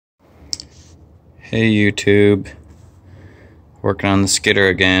Hey YouTube, working on the skidder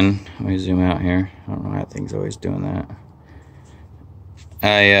again. Let me zoom out here. I don't know how thing's always doing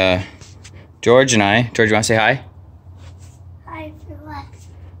that. George, you want to say hi? Hi for what?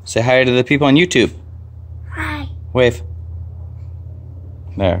 Say hi to the people on YouTube. Hi. Wave.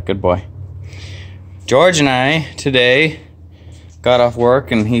 There, good boy. George and I today got off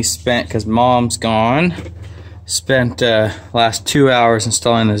work and he spent, because Mom's gone, spent last 2 hours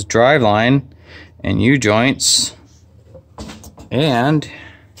installing this driveline and U-joints. And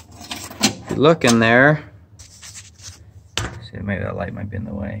if you look in there, see, maybe that light might be in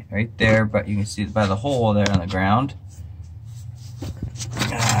the way right there, but you can see it by the hole there on the ground.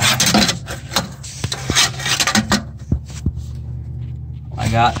 I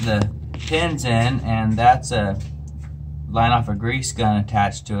got the pins in, and that's a line off a grease gun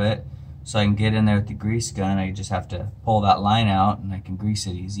attached to it, so I can get in there with the grease gun. I just have to pull that line out and I can grease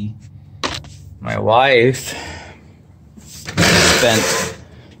it easy. My wife spent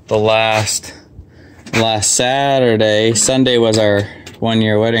the last Saturday, Sunday was our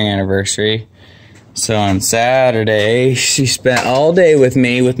 1-year wedding anniversary, so on Saturday she spent all day with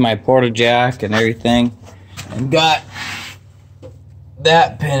me with my porta jack and everything, and got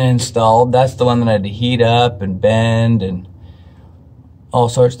that pin installed. That's the one that I had to heat up and bend and all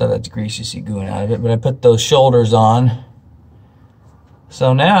sorts of stuff. That's grease you see going out of it, but I put those shoulders on.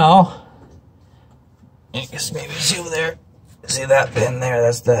 So now, I guess maybe see over there, see that pin there,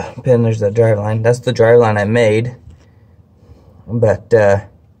 that's the pin, there's the driveline. That's the driveline I made. But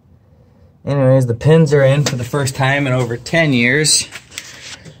anyways, the pins are in for the first time in over 10 years.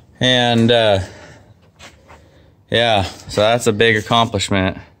 And yeah, so that's a big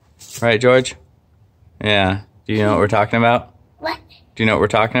accomplishment. Right, George? Yeah. Do you know what we're talking about? What? Do you know what we're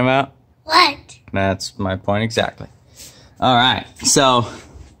talking about? What? That's my point exactly. Alright, so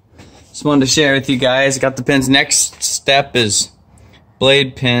just wanted to share with you guys. I got the pins. Next step is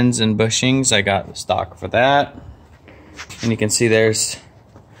blade pins and bushings. I got the stock for that. And you can see there's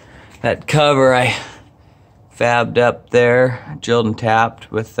that cover I fabbed up there, drilled and tapped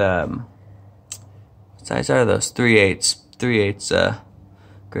with what size are those? 3/8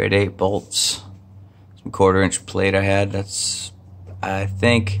 grade 8 bolts. Some 1/4-inch plate I had. That's, I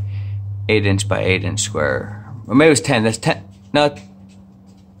think, 8" by 8" square. Or maybe it was 10. That's 10. No,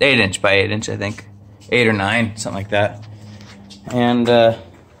 8" by 8", I think. 8 or 9, something like that. And have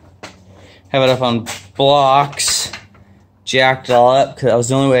it up on blocks. Jacked it all up because that was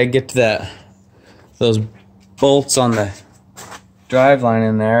the only way I could get to those bolts on the driveline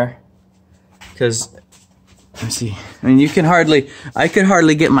in there. Because, let me see. I mean, I could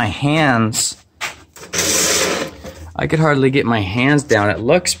hardly get my hands. I could hardly get my hands down. It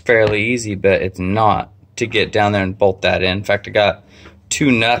looks fairly easy, but it's not to get down there and bolt that in. In fact, I got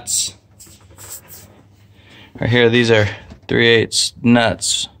 2 nuts right here. These are 3/8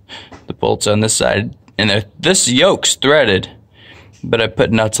 nuts. The bolts on this side, and this yoke's threaded, but I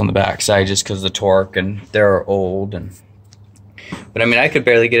put nuts on the back side just because of the torque, and they're old. But I mean, I could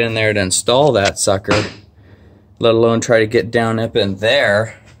barely get in there to install that sucker, let alone try to get down up in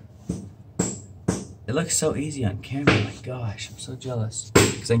there. It looks so easy on camera. My gosh, I'm so jealous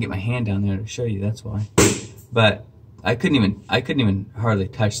because I can get my hand down there to show you. That's why. But I couldn't even hardly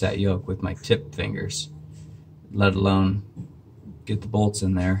touch that yoke with my tip fingers, let alone get the bolts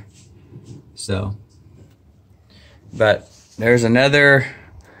in there. So, but there's another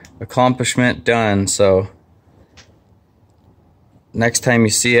accomplishment done. So next time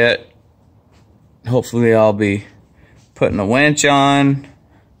you see it, hopefully I'll be putting a winch on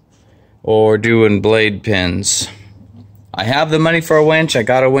or doing blade pins. I have the money for a winch. I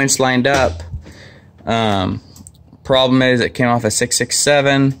got a winch lined up. Problem is, it came off a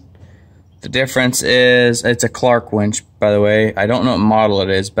 667. The difference is, it's a Clark winch, by the way. I don't know what model it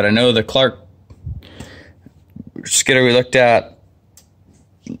is, but I know the Clark skidder we looked at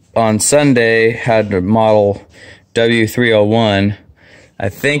on Sunday had the model W301. I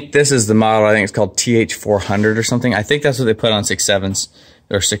think this is the model. I think it's called TH400 or something. I think that's what they put on 6.7s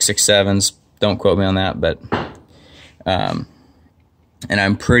or 6.67s. Don't quote me on that, but and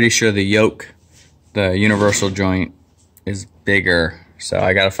I'm pretty sure the yoke, the universal joint, is bigger. So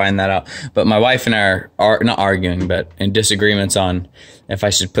I gotta find that out. But my wife and I are not arguing, but in disagreements on if I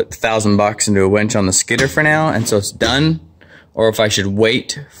should put $1,000 into a winch on the skidder for now, and so it's done, or if I should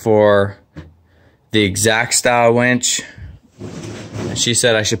wait for the exact style winch. She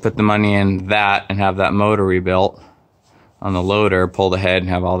said I should put the money in that and have that motor rebuilt on the loader, pull the head and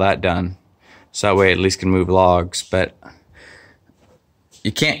have all that done. So that way I at least can move logs. But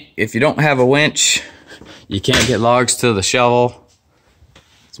you can't, if you don't have a winch, you can't get logs to the shovel.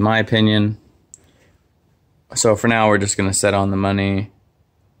 It's my opinion. So for now, we're just gonna set on the money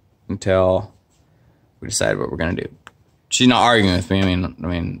until we decide what we're gonna do. She's not arguing with me. I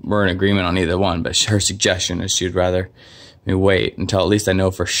mean, we're in agreement on either one. But her suggestion is she'd rather me wait until at least I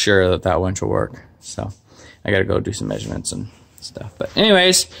know for sure that that winch will work. So I gotta go do some measurements and stuff. But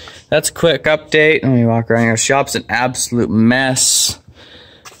anyways, that's a quick update. Let me walk around here. Shop's an absolute mess.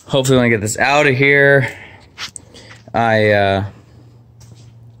 Hopefully when I get this out of here, I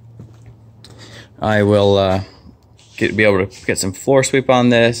will be able to get some floor sweep on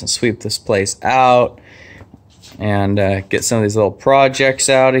this and sweep this place out and get some of these little projects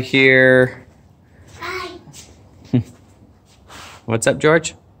out of here. Hi. What's up,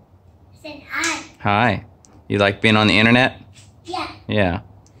 George? I said hi. Hi. You like being on the internet? Yeah. Yeah.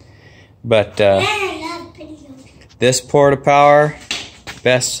 But I love videos. this Porta Power,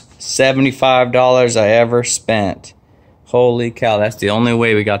 best $75 I ever spent. Holy cow, that's the only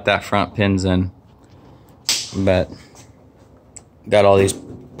way we got that front pins in. But got all these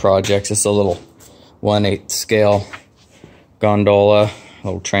projects. It's a little 1/8 scale gondola,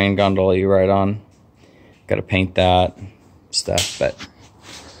 little train gondola you ride on. Got to paint that stuff, but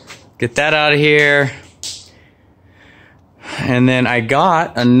get that out of here. And then I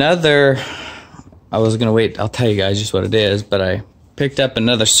got another, I was gonna wait, I'll tell you guys just what it is, but I picked up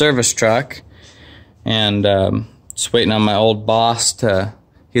another service truck and just waiting on my old boss to,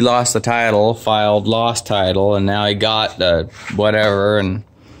 he lost the title, filed lost title, and now he got whatever, and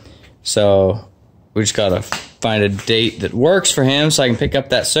so we just gotta find a date that works for him so I can pick up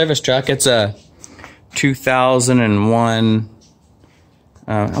that service truck. It's a 2001,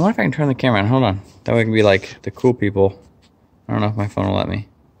 I wonder if I can turn the camera on, hold on. That way I can be like the cool people. I don't know if my phone will let me.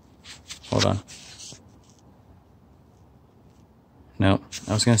 Hold on. No,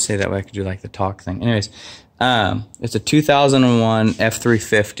 I was gonna say that way I could do like the talk thing. Anyways, it's a 2001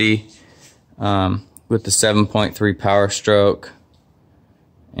 F350 with the 7.3 power stroke,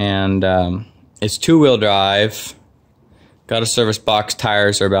 and it's 2-wheel drive. Got a service box.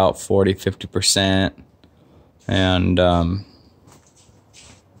 Tires are about 40–50%, and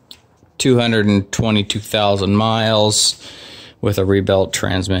 222,000 miles with a rebuilt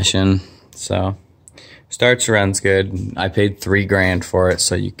transmission. So starts, runs good. I paid $3 grand for it,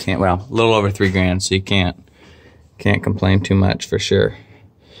 so you can't, well, a little over $3 grand, so you can't complain too much for sure.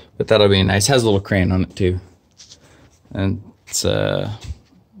 But that'll be nice. Has a little crane on it too, and it's a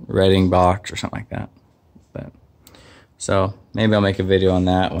Reading box or something like that. But so maybe I'll make a video on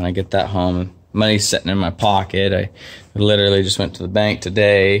that when I get that home. Money's sitting in my pocket. I literally just went to the bank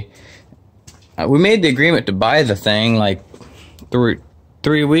today. We made the agreement to buy the thing like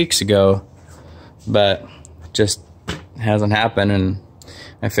three weeks ago, but just hasn't happened, and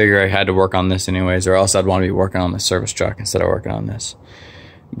I figure I had to work on this anyways, or else I'd want to be working on the service truck instead of working on this.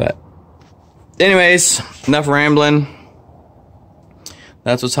 But anyways, enough rambling.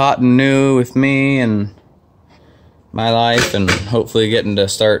 That's what's hot and new with me and my life, and hopefully getting to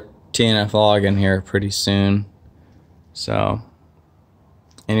start TNF vlogging here pretty soon. So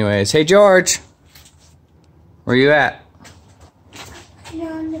anyways, hey George, where you at?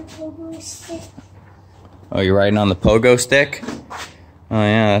 On the pogo stick. Oh, you're riding on the pogo stick? Oh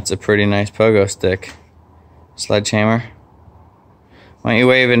yeah, that's a pretty nice pogo stick. Sledgehammer. Why don't you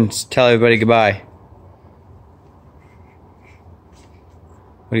wave and tell everybody goodbye?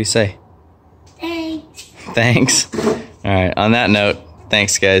 What do you say? Thanks. Thanks. All right, on that note,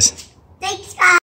 thanks guys.